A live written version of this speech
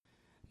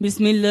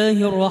بسم الله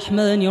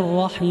الرحمن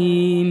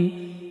الرحيم.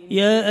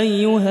 يا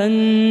أيها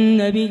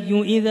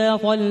النبي إذا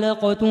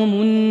طلقتم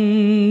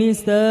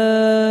النساء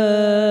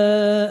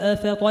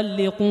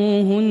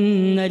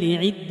فطلقوهن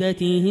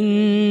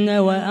لعدتهن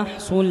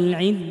وأحصوا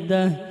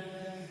العدة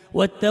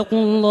واتقوا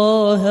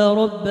الله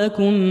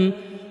ربكم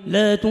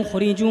لا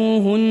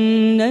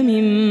تخرجوهن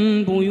من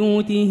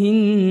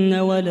بيوتهن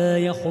ولا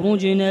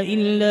يخرجن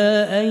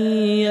إلا أن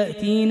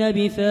يأتين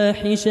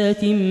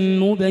بفاحشة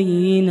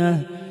مبينة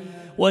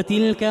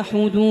وتلك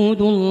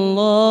حدود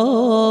الله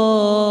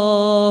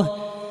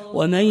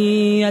ومن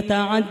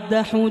يتعد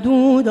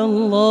حدود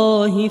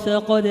الله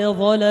فقد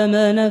ظلم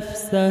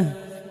نفسه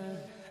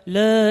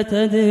لا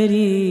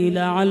تدري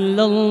لعل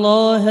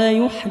الله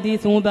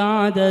يحدث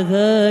بعد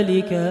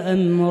ذلك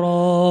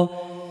أمرا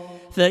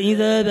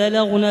فإذا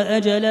بلغن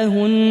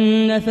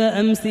أجلهن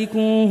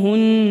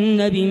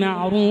فأمسكوهن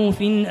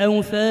بمعروف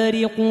أو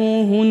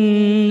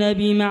فارقوهن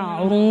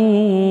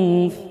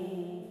بمعروف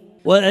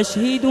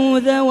وأشهدوا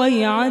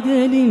ذوي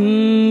عدل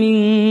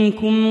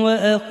منكم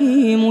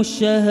وأقيموا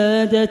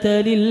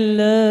الشهادة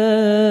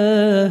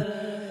لله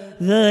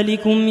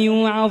ذلكم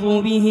يوعظ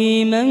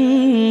به من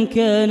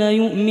كان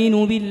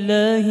يؤمن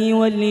بالله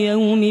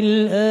واليوم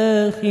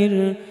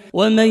الآخر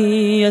ومن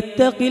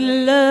يتق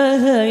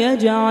الله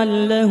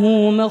يجعل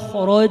له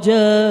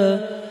مخرجا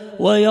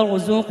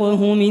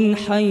ويرزقه من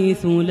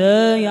حيث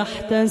لا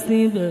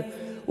يحتسب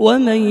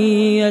ومن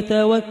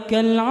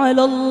يتوكل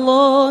على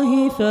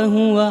الله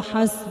فهو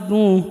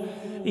حسبه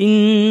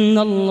إن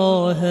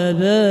الله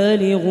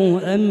بالغ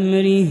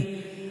أمره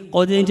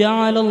قد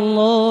جعل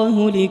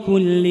الله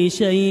لكل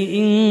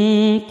شيء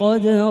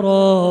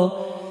قدرا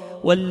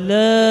واللائي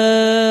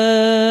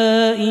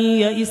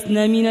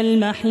يئسن من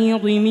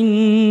المحيض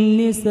من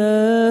نسائكم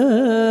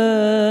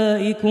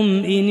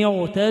إن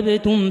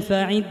ارتبتم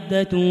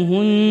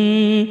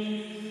فعدتهن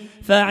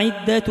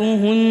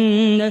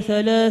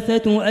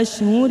 3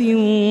 أشهر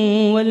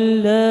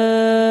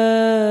واللائي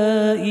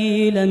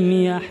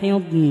لم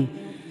يحضن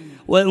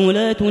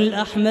وأولاة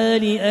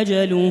الأحمال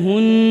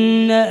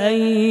أجلهن أن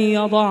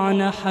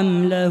يضعن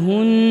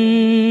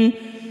حملهن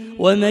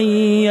ومن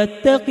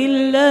يتق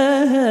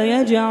الله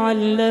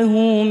يجعل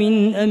له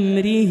من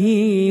أمره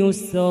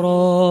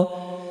يسرا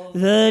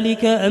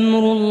ذلك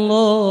أمر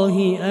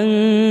الله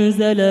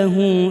أنزله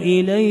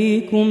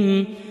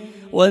إليكم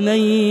ومن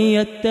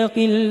يتق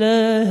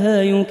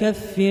الله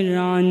يكفر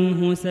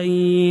عنه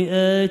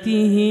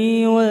سيئاته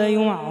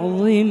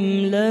ويعظم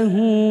له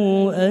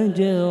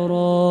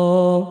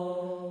أجرا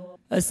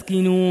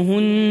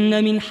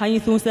أسكنوهن من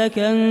حيث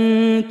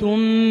سكنتم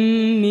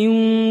من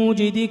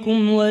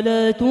وجدكم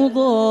ولا تضاروهن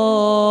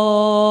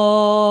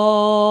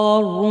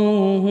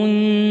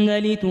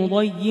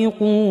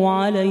لتضيقوا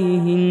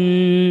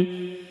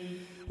عليهن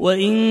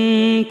وإن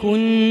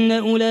كن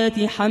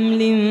أولات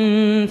حمل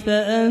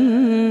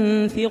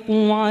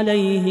فأنفقوا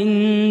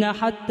عليهن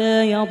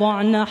حتى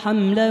يضعن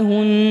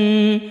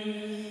حملهن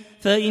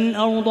فإن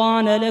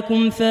أرضعن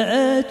لكم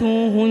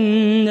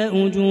فآتوهن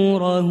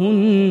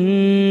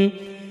أجورهن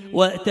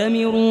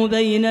وأتمروا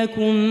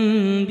بينكم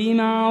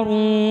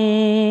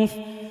بمعروف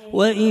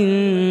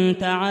وإن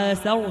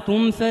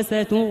تعاسرتم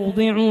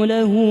فسترضع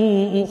له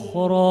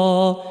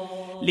أخرى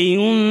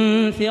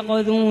لينفق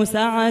ذو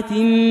سعة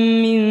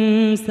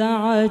من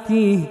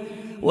سعته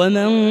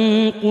ومن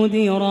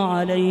قدر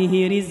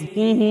عليه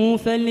رزقه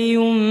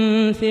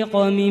فلينفق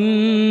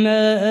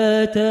مما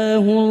آتاه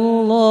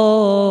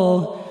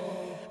الله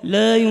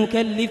لا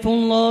يكلف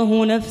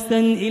الله نفسا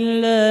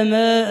إلا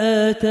ما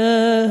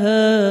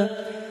آتاها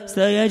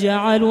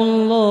سيجعل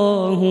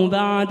الله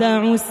بعد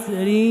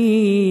عسر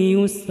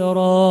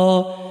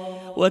يسرا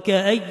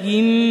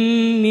وكأي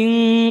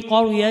من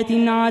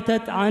قرية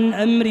عتت عن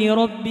أمر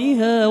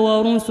ربها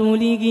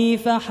ورسله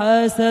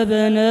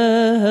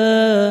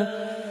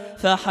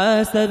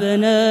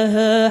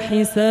فحاسبناها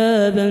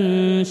حسابا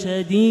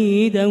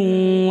شديدا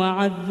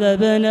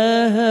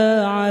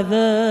وعذبناها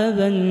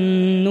عذابا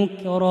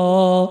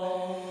نكرا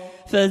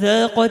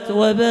فذاقت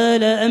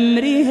وبال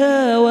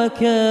أمرها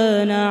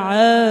وكان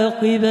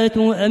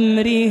عاقبة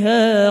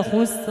أمرها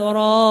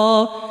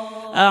خسرا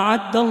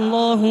أعد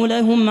الله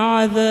لهم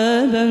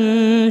عذابا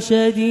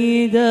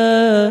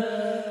شديدا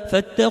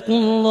فاتقوا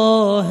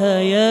الله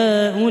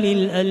يا أولي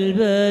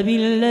الألباب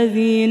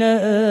الذين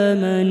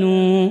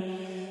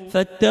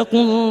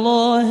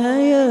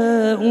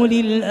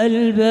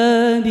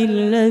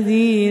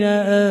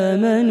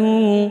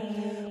آمنوا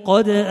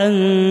قد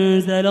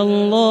أنزل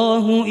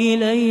الله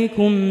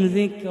إليكم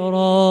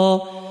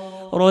ذكرا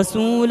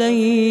رسولا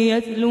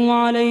يتلو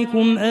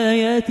عليكم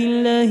آيات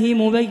الله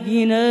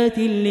مبينات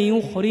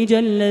ليخرج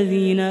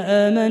الذين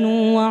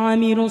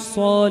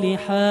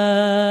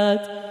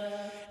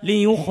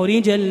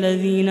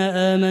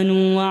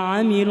آمنوا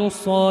وعملوا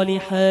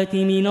الصالحات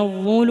من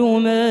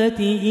الظلمات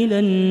إلى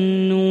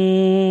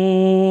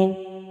النور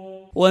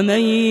ومن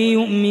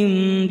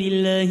يؤمن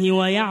بالله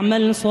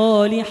ويعمل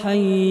صالحا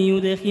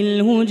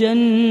يدخله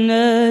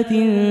جنات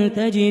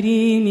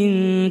تجري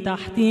من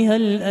تحتها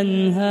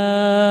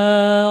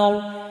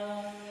الأنهار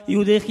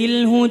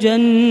يدخله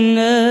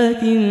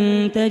جنات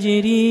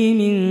تجري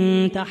من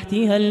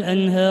تحتها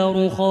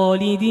الأنهار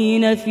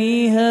خالدين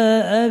فيها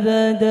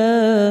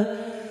أبدا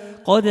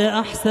قد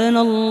أحسن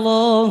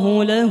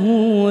الله له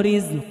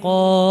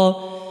رزقا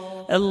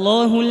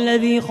الله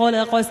الذي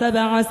خلق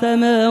 7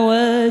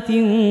 سماوات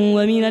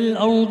ومن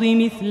الأرض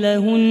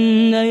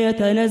مثلهن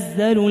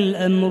يتنزل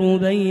الأمر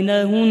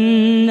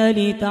بينهن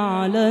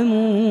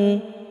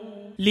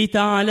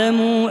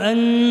لتعلموا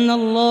أن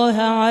الله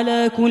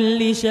على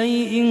كل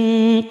شيء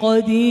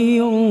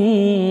قدير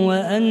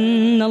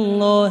وأن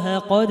الله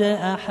قد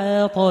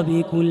أحاط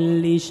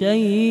بكل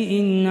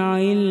شيء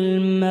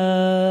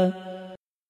علما.